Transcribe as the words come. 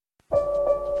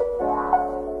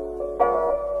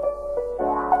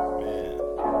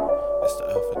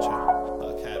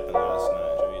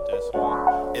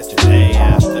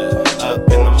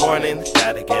morning,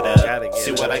 gotta get up.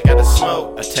 See what I gotta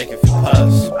smoke, I take a few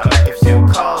puffs. I make a few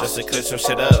calls just to clear some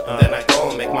shit up. Then I go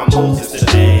and make my moves. It's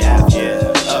the day after.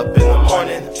 Yeah. Up in the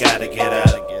morning, gotta get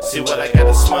up. See what I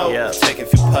gotta smoke, I take a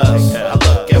few puffs. I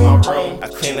look at my room, I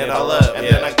clean it all up. And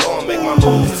then I go and make my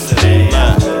moves. It's the day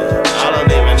after. I don't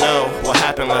even know what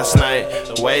happened last night.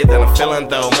 The way that I'm feeling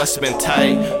though must have been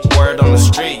tight. Word on the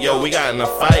street, yo, we got in a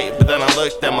fight. But then I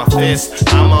looked at my fist,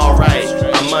 I'm alright.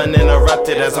 I'm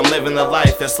uninterrupted as I'm living the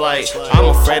life. It's like, I'm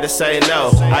afraid to say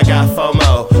no, I got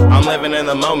FOMO. I'm living in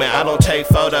the moment, I don't take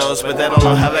photos. But they don't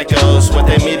know how that goes with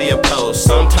their media posts.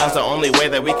 Sometimes the only way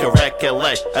that we can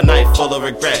recollect a night full of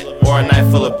regret or a night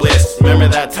full of bliss. Remember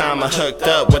that time I hooked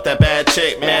up with that bad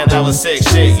chick? Man, that was sick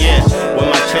shit, yeah. When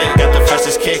my clique got the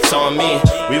freshest kicks on me,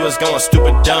 we was going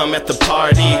stupid dumb at the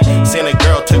party. Seen a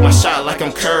girl took my shot like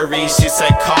I'm Curry. She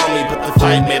said call me, but the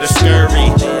fight made her scurry.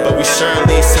 But we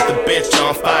surely set the bitch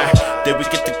on fire. Did we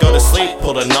get to go to sleep?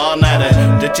 Pulled an all-nighter.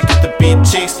 Did you get the beat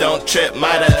cheeks? Don't trip,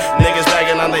 miter. Niggas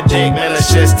bagging on their dick, man,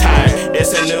 it's just tired.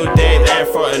 It's a new day,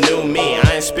 therefore a new me.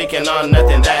 I ain't speaking on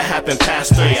nothing that happened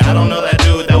past 3. I don't know that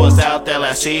dude that was out there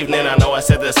last evening. I know I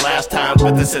said this last time,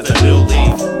 but this is a new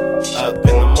leaf. Up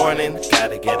in the morning,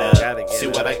 gotta get up. See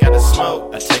what I gotta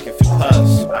smoke, I take a few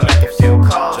puffs. I make a few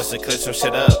calls just to clear some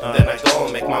shit up. Then I go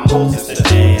and make my moves. It's the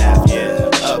day after.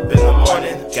 Yeah. Up in the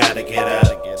morning, gotta get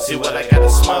up. See what I gotta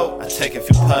smoke, I take a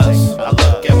few puffs. I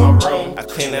look at my room, I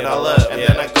clean it all up. And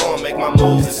then I go and make my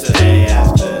moves. It's the day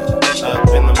after. Up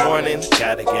in the morning,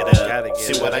 gotta get up.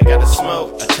 See what I gotta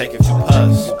smoke, I take a few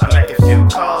puffs. I make a few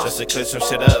calls just to clear some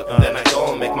shit up. And then I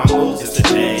go and make my moves. It's the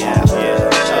day after. Yeah.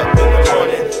 Up in the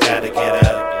morning, gotta get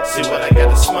up. See what I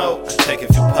gotta smoke, I take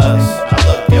a few puffs.